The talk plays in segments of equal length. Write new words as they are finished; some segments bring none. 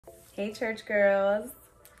Hey church girls,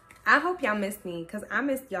 I hope y'all missed me because I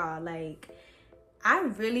missed y'all. Like, I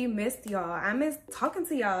really missed y'all. I missed talking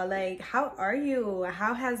to y'all. Like, how are you?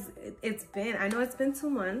 How has it been? I know it's been 2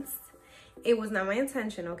 months. It was not my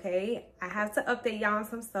intention, okay? I have to update y'all on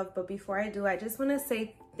some stuff, but before I do, I just want to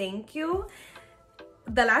say thank you.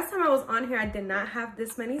 The last time I was on here, I did not have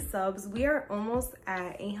this many subs. We are almost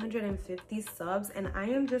at 850 subs, and I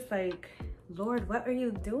am just like, Lord, what are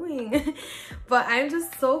you doing? But I'm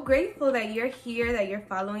just so grateful that you're here, that you're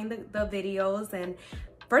following the videos. And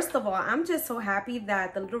first of all, I'm just so happy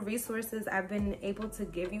that the little resources I've been able to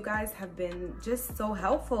give you guys have been just so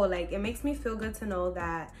helpful. Like, it makes me feel good to know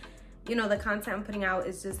that, you know, the content I'm putting out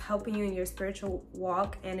is just helping you in your spiritual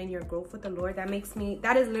walk and in your growth with the Lord. That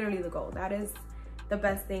is literally the goal. That is the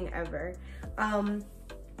best thing ever.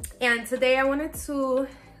 And today I wanted to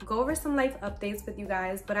go over some life updates with you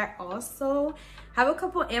guys, but I also have a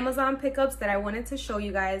couple Amazon pickups that I wanted to show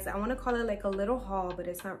you guys. I want to call it like a little haul, but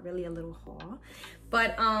it's not really a little haul.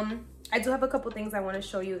 But I do have a couple things I want to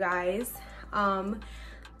show you guys.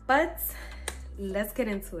 But let's get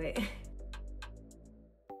into it.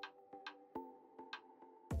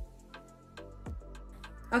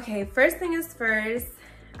 Okay, first thing is first,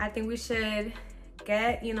 I think we should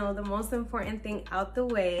get, you know, the most important thing out the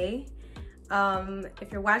way.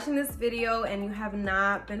 If you're watching this video and you have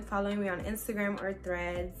not been following me on Instagram or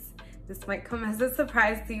Threads, this might come as a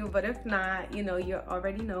surprise to you, but if not, you know, you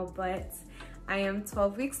already know. But I am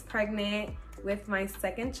 12 weeks pregnant with my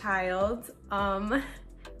second child.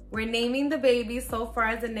 We're naming the baby so far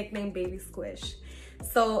as a nickname Baby Squish.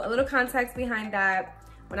 So a little context behind that: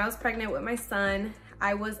 when I was pregnant with my son,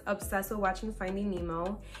 I was obsessed with watching Finding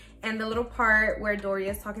Nemo. And the little part where Dory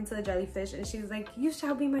is talking to the jellyfish and she's like, "You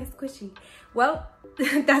shall be my squishy." Well,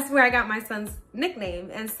 that's where I got my son's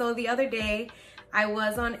nickname. And so the other day I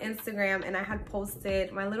was on Instagram and I had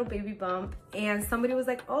posted my little baby bump, and somebody was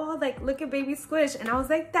like, "Oh, like, look at Baby Squish." And I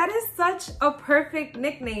was like, that is such a perfect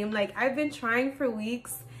nickname. Like, I've been trying for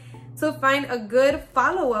weeks to find a good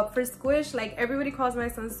follow-up for Squish. Like, everybody calls my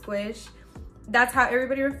son Squish. That's how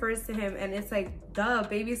everybody refers to him, and it's like, duh,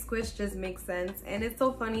 Baby Squish just makes sense. And it's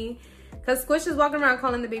so funny because Squish is walking around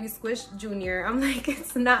calling the baby Squish Junior. I'm like,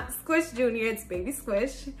 it's not Squish Junior, it's Baby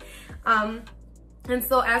Squish. And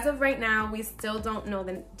so as of right now, we still don't know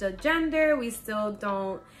the gender. We still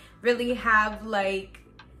don't really have, like,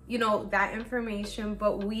 you know, that information,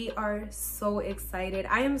 but we are so excited.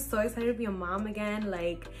 I am so excited to be a mom again.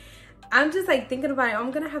 Like, I'm just like thinking about it.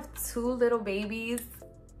 I'm gonna have 2 little babies.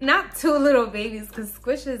 Not 2 little babies, because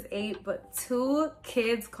Squish is 8, but 2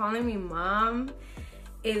 kids calling me mom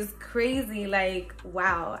is crazy. Like,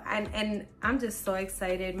 wow. And I'm just so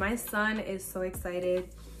excited. My son is so excited.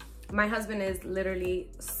 My husband is literally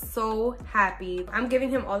so happy. I'm giving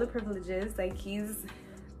him all the privileges. Like, he's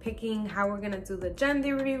picking how we're gonna do the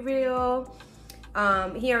gender reveal.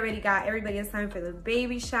 He already got everybody assigned for the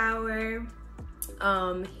baby shower.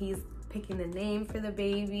 He's picking the name for the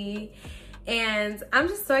baby. And I'm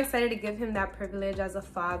just so excited to give him that privilege as a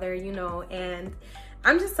father, you know, and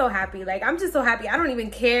I'm just so happy. Like, I'm just so happy. I don't even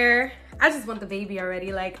care. I just want the baby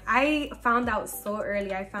already. Like, I found out so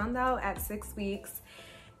early. I found out at 6 weeks,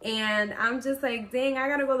 and I'm just like, dang, I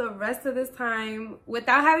gotta go the rest of this time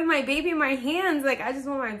without having my baby in my hands. Like, I just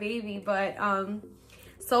want my baby. But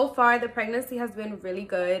so far the pregnancy has been really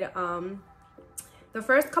good. The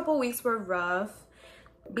first couple weeks were rough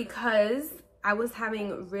because I was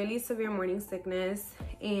having really severe morning sickness,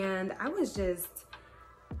 and I was just,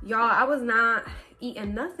 y'all, I was not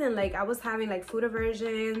eating nothing. Like, I was having like food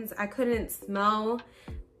aversions. I couldn't smell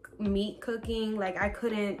meat cooking. Like, I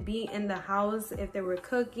couldn't be in the house if they were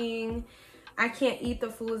cooking. I can't eat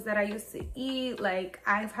the foods that I used to eat. Like,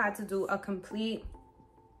 I've had to do a complete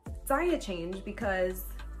diet change because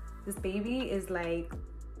this baby is like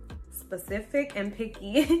specific and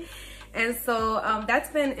picky. And so that's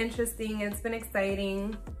been interesting. It's been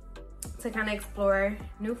exciting to kind of explore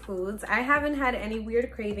new foods. I haven't had any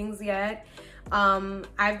weird cravings yet.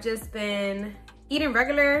 I've just been eating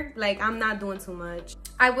regular. Like, I'm not doing too much.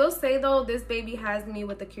 I will say though, this baby has me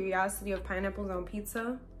with the curiosity of pineapples on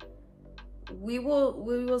pizza. We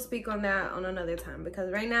will speak on that on another time,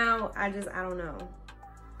 because right now I don't know.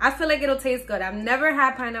 I feel like it'll taste good. I've never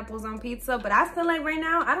had pineapples on pizza, but I feel like right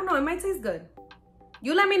now, I don't know, it might taste good.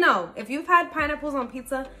 You let me know. If you've had pineapples on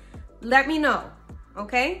pizza, let me know,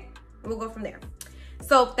 okay? We'll go from there.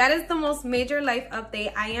 So that is the most major life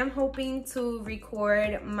update. I am hoping to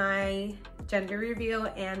record my gender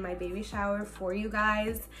reveal and my baby shower for you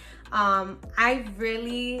guys. I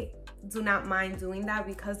really do not mind doing that,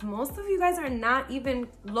 because most of you guys are not even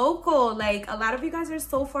local. Like, a lot of you guys are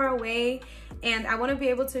so far away, and I want to be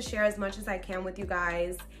able to share as much as I can with you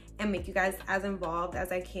guys and make you guys as involved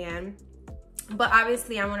as I can. But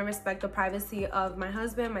obviously I want to respect the privacy of my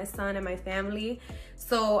husband, my son, and my family.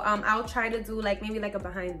 So I'll try to do like maybe like a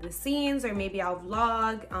behind the scenes, or maybe I'll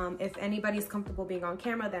vlog. If anybody's comfortable being on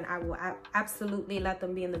camera, then I will absolutely let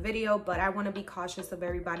them be in the video, but I want to be cautious of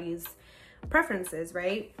everybody's preferences,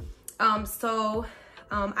 right?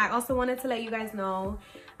 I also wanted to let you guys know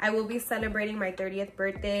I will be celebrating my 30th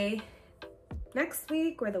birthday next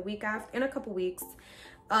week or the week after, in a couple weeks.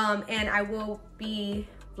 And I will be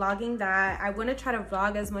vlogging that. I want to try to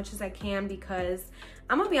vlog as much as I can, because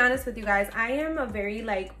I'm gonna be honest with you guys, I am a very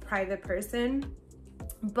like private person.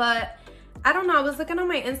 But I don't know, I was looking on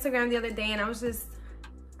my Instagram the other day, and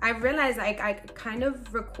I realized like I kind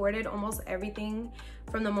of recorded almost everything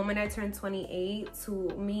from the moment I turned 28 to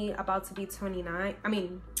me about to be 29. I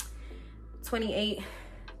mean 28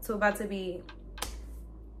 to about to be,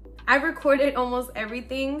 I recorded almost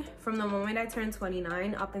everything from the moment I turned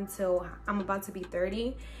 29 up until I'm about to be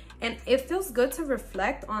 30. And it feels good to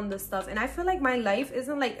reflect on the stuff. And I feel like my life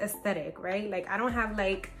isn't like aesthetic, right? Like, I don't have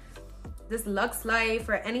like this luxe life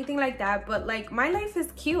or anything like that. But like, my life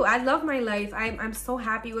is cute. I love my life. I'm so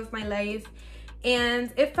happy with my life.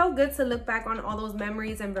 And it felt good to look back on all those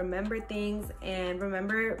memories and remember things and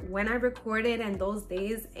remember when I recorded and those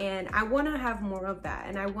days. And I want to have more of that,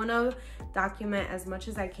 and I want to document as much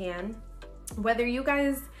as I can. Whether you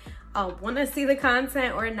guys want to see the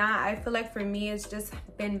content or not, I feel like for me it's just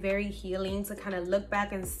been very healing to kind of look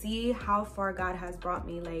back and see how far God has brought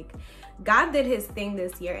me. Like, God did his thing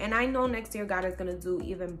this year, and I know next year God is going to do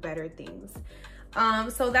even better things.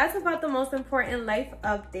 So that's about the most important life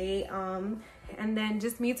update. And then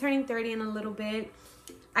just me turning 30 in a little bit.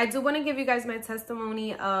 I do want to give you guys my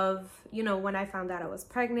testimony of, you know, when I found out I was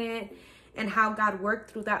pregnant and how God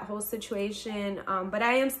worked through that whole situation. But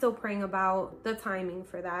I am still praying about the timing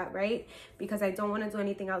for that, right? Because I don't want to do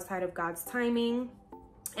anything outside of God's timing.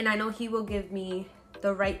 And I know he will give me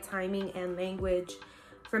the right timing and language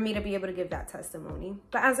for me to be able to give that testimony.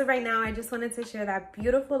 But as of right now, I just wanted to share that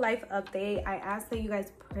beautiful life update. I ask that you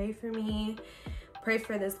guys pray for me. Pray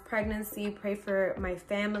for this pregnancy, pray for my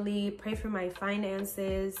family, pray for my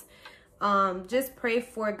finances. Just pray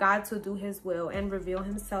for God to do his will and reveal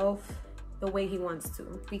himself the way he wants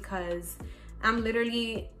to, because I'm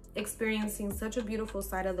literally experiencing such a beautiful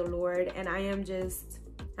side of the Lord, and I'm just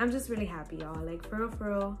really happy, y'all. Like, for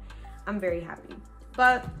real, I'm very happy.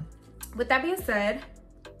 But with that being said,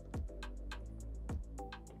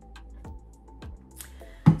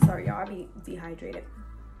 sorry y'all, I'll be dehydrated.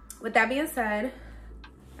 With that being said,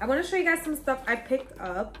 I want to show you guys some stuff I picked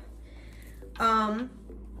up.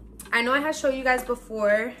 I know I had showed you guys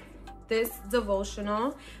before this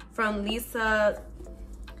devotional from Lisa.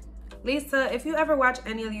 Lisa, if you ever watch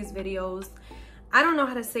any of these videos, I don't know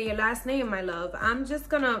how to say your last name, my love. I'm just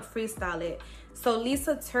gonna freestyle it. So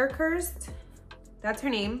Lisa TerKeurst, that's her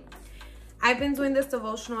name. I've been doing this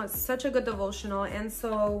devotional. It's such a good devotional. And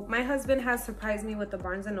so my husband has surprised me with the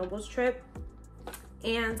Barnes & Noble's trip.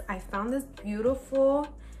 And I found this beautiful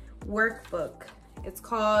workbook. It's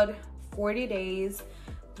called 40 Days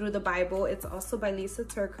Through the Bible. It's also by Lisa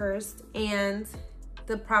TerKeurst and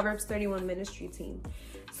the Proverbs 31 ministry team.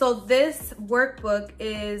 So this workbook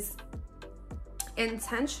is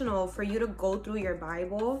intentional for you to go through your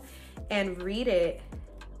Bible and read it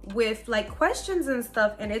with like questions and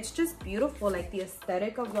stuff, and it's just beautiful. Like, the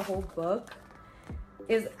aesthetic of the whole book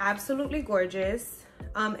is absolutely gorgeous.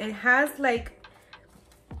 It has like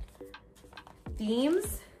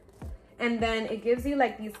themes, and then it gives you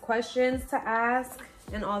like these questions to ask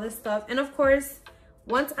and all this stuff. And of course,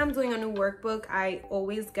 once I'm doing a new workbook, I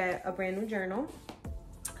always get a brand new journal.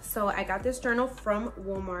 So I got this journal from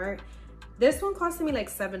Walmart. This one costed me like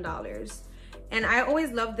 $7, and I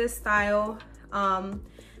always love this style.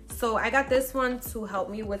 So I got this one to help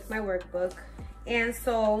me with my workbook. And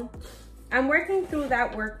so I'm working through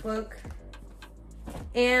that workbook,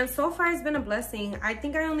 and so far it's been a blessing. I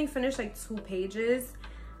think I only finished like 2 pages,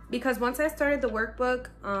 because once I started the workbook,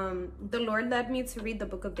 the Lord led me to read the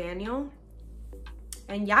book of Daniel.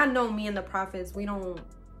 And y'all know me and the prophets, we're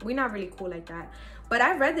not really cool like that. But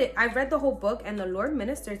I read the whole book, and the Lord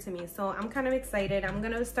ministered to me. So I'm kind of excited. I'm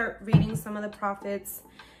gonna start reading some of the prophets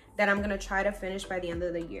that I'm gonna try to finish by the end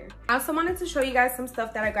of the year. I also wanted to show you guys some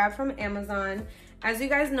stuff that I got from Amazon. As you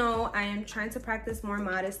guys know, I am trying to practice more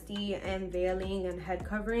modesty and veiling and head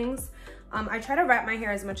coverings. I try to wrap my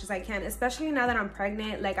hair as much as I can, especially now that I'm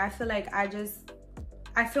pregnant. Like, I feel like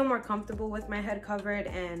I feel more comfortable with my head covered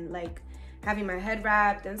and like having my head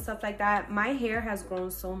wrapped and stuff like that. My hair has grown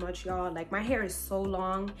so much, y'all. Like, my hair is so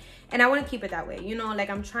long and I want to keep it that way, you know. Like,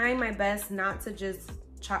 I'm trying my best not to just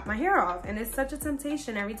chop my hair off, and it's such a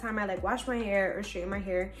temptation every time I like wash my hair or straighten my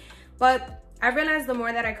hair. But I realized the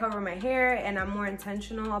more that I cover my hair and I'm more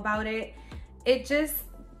intentional about it, it just,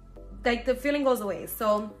 like, the feeling goes away.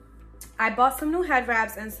 So I bought some new head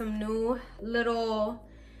wraps and some new little,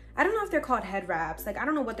 I don't know if they're called head wraps, like I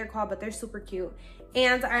don't know what they're called, but they're super cute.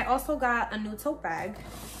 And I also got a new tote bag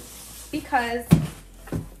because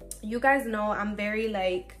you guys know I'm very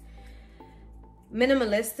like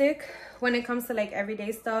minimalistic when it comes to like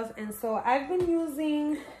everyday stuff. And so I've been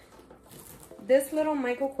using this little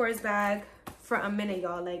Michael Kors bag for a minute,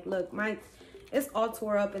 y'all. Like, look, it's all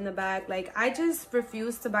tore up in the back. Like, I just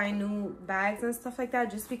refuse to buy new bags and stuff like that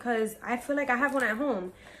just because I feel like I have one at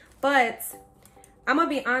home. But I'm gonna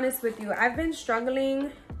be honest with you, I've been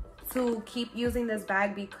struggling to keep using this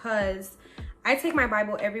bag because I take my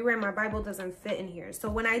Bible everywhere. My Bible doesn't fit in here. So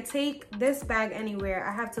when I take this bag anywhere,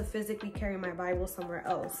 I have to physically carry my Bible somewhere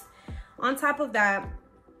else. On top of that,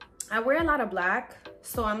 I wear a lot of black.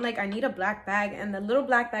 So I'm like, I need a black bag. And the little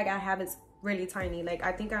black bag I have is really tiny. Like,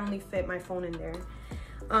 I think I only fit my phone in there.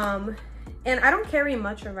 And I don't carry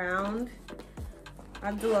much around.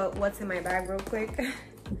 I'll do a what's in my bag real quick.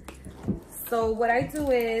 So what I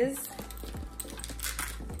do is,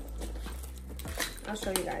 I'll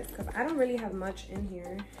show you guys because I don't really have much in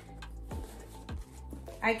here.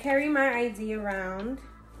 I carry my ID around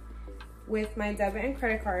with my debit and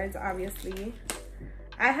credit cards, obviously.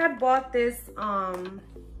 I had bought this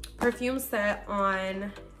perfume set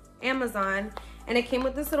on Amazon and it came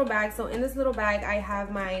with this little bag. So in this little bag I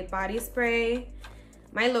have my body spray,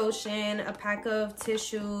 my lotion, a pack of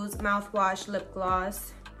tissues, mouthwash, lip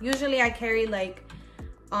gloss. Usually I carry like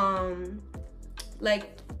pain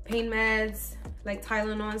meds, like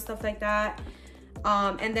Tylenol and stuff like that.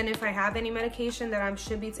 And then if I have any medication that I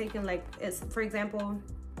should be taking, like for example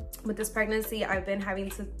with this pregnancy, I've been having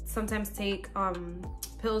to sometimes take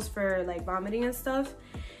pills for like vomiting and stuff.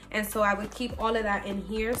 And so I would keep all of that in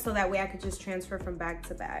here so that way I could just transfer from bag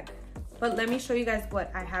to bag. But let me show you guys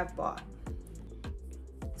what I have bought.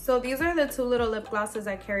 So these are the two little lip glosses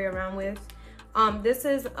I carry around with. This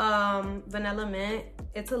is Vanilla Mint.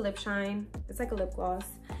 It's a lip shine. It's like a lip gloss.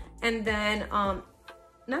 And then now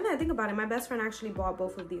that I think about it, my best friend actually bought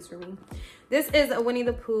both of these for me. This is a Winnie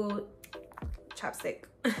the Pooh chapstick.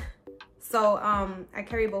 So I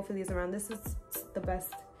carry both of these around. This is the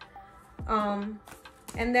best.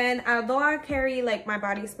 And then although I carry like my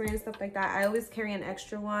body spray and stuff like that, I always carry an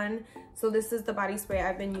extra one. So this is the body spray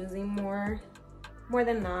I've been using more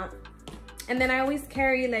than not. And then I always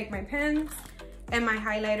carry like my pens and my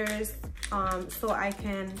highlighters so I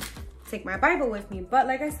can take my Bible with me. But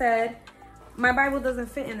like I said, my Bible doesn't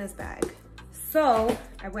fit in this bag. So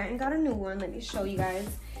I went and got a new one. Let me show you guys.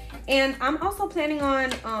 And I'm also planning on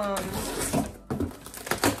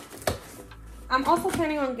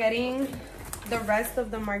getting the rest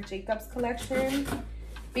of the Marc Jacobs collection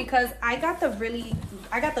because I got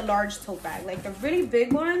the large tote bag, like the really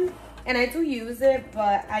big one, and I do use it,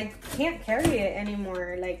 but I can't carry it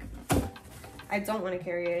anymore. Like, I don't want to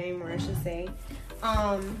carry it anymore, I should say,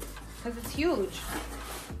 because it's huge.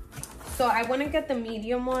 So I want to get the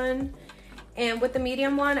medium one, and with the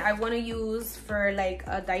medium one I want to use for like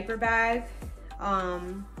a diaper bag.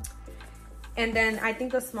 And then I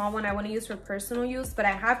think the small one I want to use for personal use, but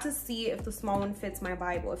I have to see if the small one fits my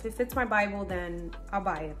Bible. If it fits my Bible, then I'll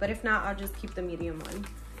buy it. But if not, I'll just keep the medium one.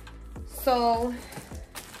 So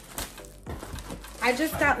I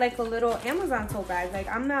just got like a little Amazon tote bag. Like,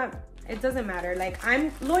 it doesn't matter. Like,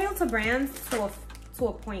 I'm loyal to brands to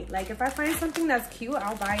a point. Like, if I find something that's cute,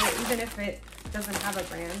 I'll buy it even if it doesn't have a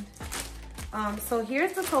brand. So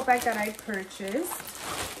here's the tote bag that I purchased.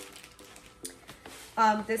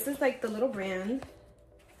 This is like the little brand.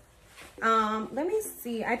 Let me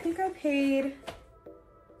see. I think I paid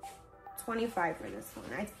 $25 for this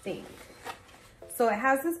one, I think. So it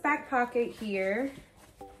has this back pocket here.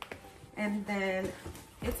 And then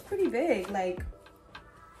it's pretty big. Like,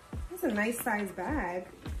 it's a nice size bag.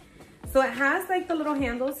 So it has like the little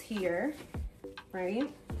handles here,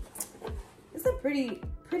 right? It's a pretty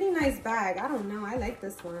nice bag. I don't know. I like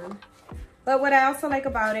this one. But what I also like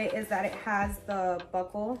about it is that it has the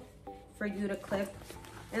buckle for you to clip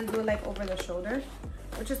and do it like over the shoulder,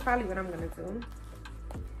 which is probably what I'm gonna do.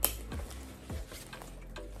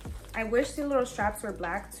 I wish the little straps were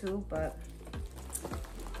black too, but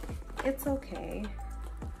it's okay.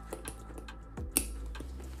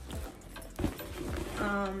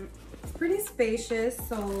 It's pretty spacious,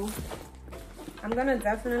 so I'm gonna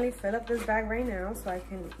definitely fill up this bag right now so I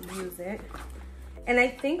can use it. And I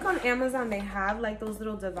think on Amazon they have like those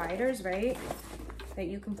little dividers, right? That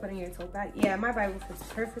you can put in your tote bag. Yeah, my Bible fits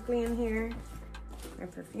perfectly in here. My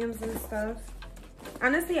perfumes and stuff.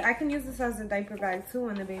 Honestly, I can use this as a diaper bag too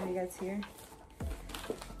when the baby gets here.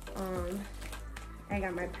 I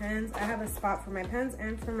got my pens. I have a spot for my pens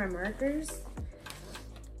and for my markers.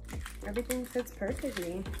 Everything fits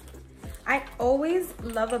perfectly. I always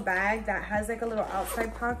love a bag that has like a little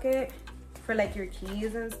outside pocket for like your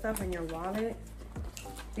keys and stuff and your wallet.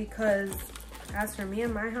 Because as for me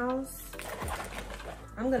in my house,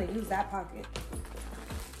 I'm gonna use that pocket.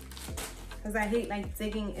 Because I hate like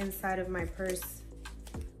digging inside of my purse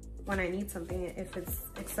when I need something if it's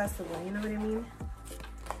accessible, you know what I mean?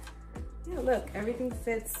 Yeah, look, everything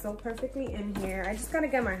fits so perfectly in here. I just gotta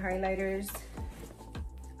get my highlighters.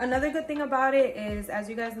 Another good thing about it is, as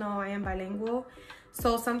you guys know, I am bilingual.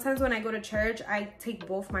 So sometimes when I go to church, I take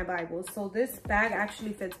both my Bibles. So this bag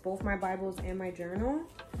actually fits both my Bibles and my journal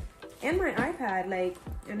and my iPad, like,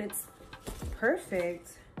 and it's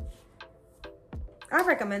perfect. I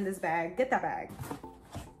recommend this bag. Get that bag.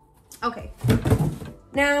 Okay.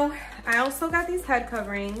 Now, I also got these head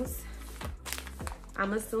coverings.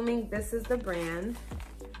 I'm assuming this is the brand.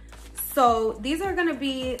 So these are gonna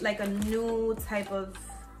be like a new type of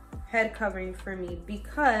head covering for me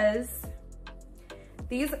because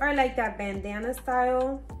these are like that bandana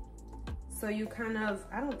style. So you kind of,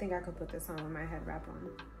 I don't think I could put this on with my head wrap on.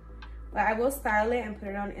 But I will style it and put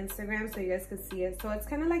it on Instagram so you guys can see it. So it's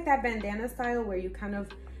kind of like that bandana style where you kind of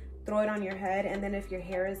throw it on your head, and then if your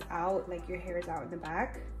hair is out, like your hair is out in the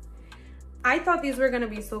back. I thought these were gonna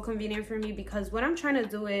be so convenient for me because what I'm trying to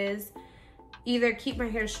do is either keep my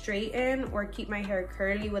hair straightened or keep my hair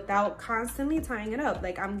curly without constantly tying it up.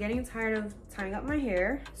 Like, I'm getting tired of tying up my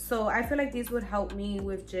hair. So I feel like these would help me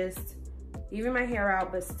with just leaving my hair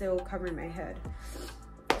out but still covering my head.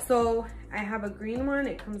 So I have a green one,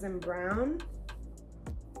 it comes in brown.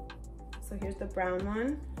 So here's the brown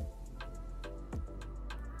one.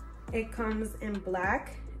 It comes in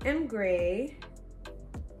black and gray.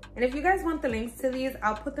 And if you guys want the links to these,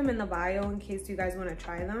 I'll put them in the bio in case you guys want to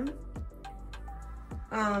try them.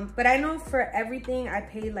 But I know for everything, I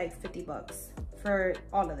paid like 50 bucks for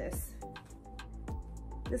all of this.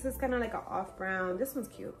 This is kind of like an off brown. This one's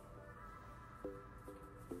cute.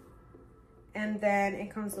 And then it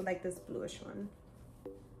comes with like this bluish one.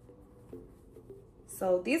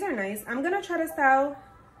 So these are nice. I'm gonna try to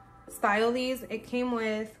style these. It came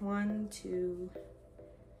with 1, 2,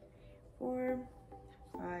 4,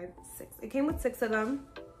 5, 6. It came with 6 of them.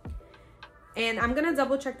 And I'm gonna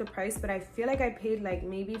double check the price, but I feel like I paid like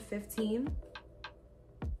maybe 15.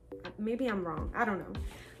 Maybe I'm wrong, I don't know.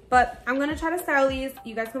 But I'm gonna try to style these.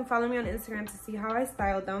 You guys can follow me on Instagram to see how I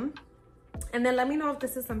styled them. And then let me know if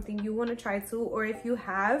this is something you wanna try too, or if you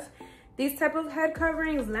have these type of head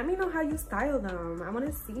coverings, let me know how you style them. I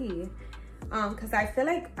wanna see. Cause I feel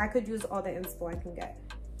like I could use all the inspo I can get.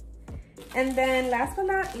 And then last but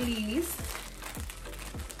not least,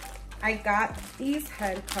 I got these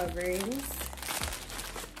head coverings,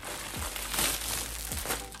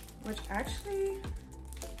 which actually,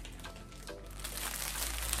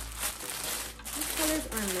 these colors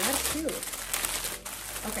are mad cute.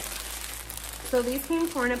 Okay, so these came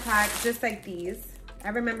 4 in a pack, just like these. I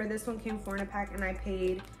remember this one came 4 in a pack and I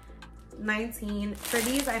paid 19. For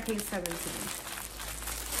these, I paid 17.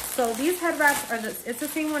 So these head wraps are it's the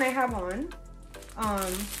same one I have on.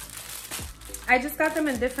 I just got them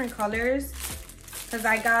in different colors because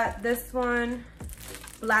I got this one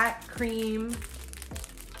black, cream,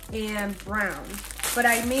 and brown. But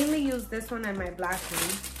I mainly use this one and my black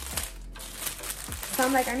one. So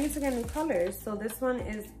I'm like, I need to get new colors. So this one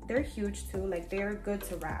is, they're huge too. Like, they're good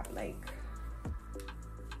to wrap. Like,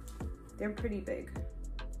 they're pretty big.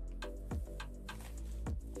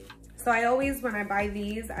 So I always, when I buy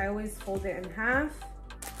these, I always fold it in half.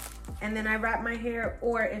 And then I wrap my hair,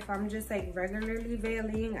 or if I'm just like regularly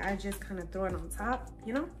veiling, I just kind of throw it on top,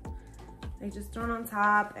 you know? I just throw it on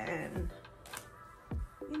top and,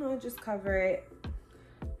 you know, just cover it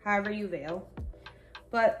however you veil.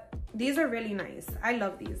 But these are really nice. I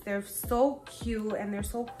love these. They're so cute and they're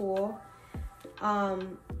so cool.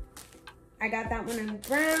 I got that one in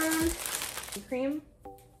brown and cream.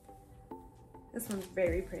 This one's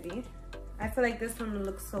very pretty. I feel like this one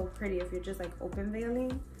looks so pretty if you're just like open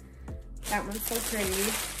veiling. That one's so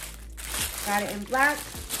pretty. Got it in black.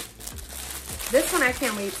 This one I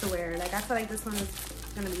can't wait to wear. Like, I feel like this one is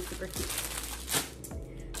gonna be super cute.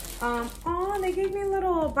 Oh, they gave me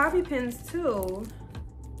little bobby pins too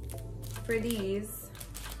for these.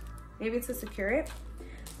 Maybe to secure it.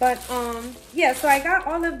 But yeah, so I got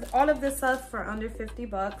all of this stuff for under 50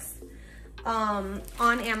 bucks on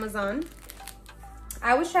Amazon.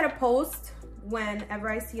 I always try to post whenever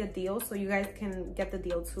I see a deal so you guys can get the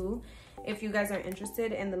deal too if you guys are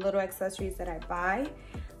interested in the little accessories that I buy.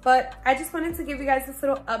 But I just wanted to give you guys this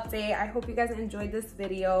little update. I hope you guys enjoyed this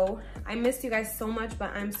video. I missed you guys so much, but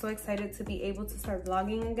I'm so excited to be able to start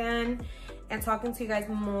vlogging again and talking to you guys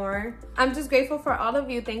more. I'm just grateful for all of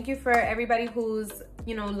you. Thank you for everybody who's,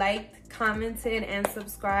 you know, liked, commented, and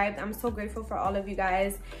subscribed. I'm so grateful for all of you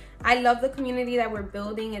guys. I love the community that we're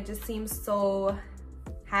building. It just seems so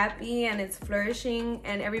happy and it's flourishing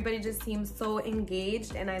and everybody just seems so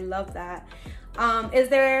engaged, and I love that.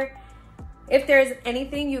 If there's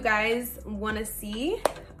anything you guys want to see,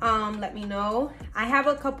 let me know. I have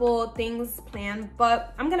a couple things planned,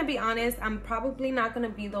 but I'm gonna be honest, I'm probably not gonna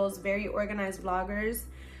be those very organized vloggers.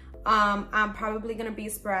 I'm probably gonna be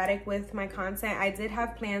sporadic with my content. I did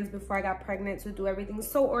have plans before I got pregnant to do everything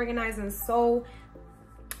so organized and so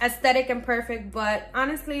aesthetic and perfect, but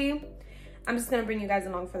honestly, I'm just gonna bring you guys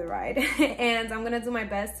along for the ride. And I'm gonna do my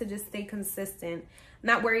best to just stay consistent.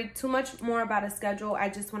 Not worried too much more about a schedule. I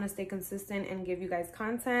just want to stay consistent and give you guys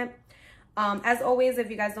content. As always, if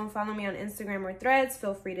you guys don't follow me on Instagram or Threads,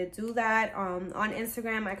 feel free to do that. On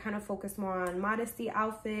Instagram, I kind of focus more on modesty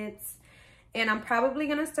outfits, and I'm probably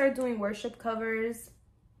gonna start doing worship covers.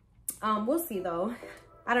 We'll see though.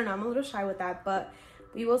 I don't know, I'm a little shy with that, but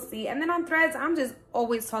we will see. And then on Threads, I'm just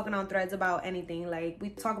always talking on Threads about anything. Like, we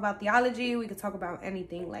talk about theology, we could talk about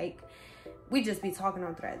anything. Like, we just be talking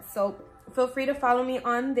on Threads. So feel free to follow me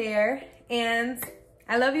on there. And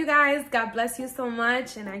I love you guys. God bless you so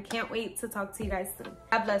much. And I can't wait to talk to you guys soon.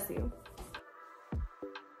 God bless you.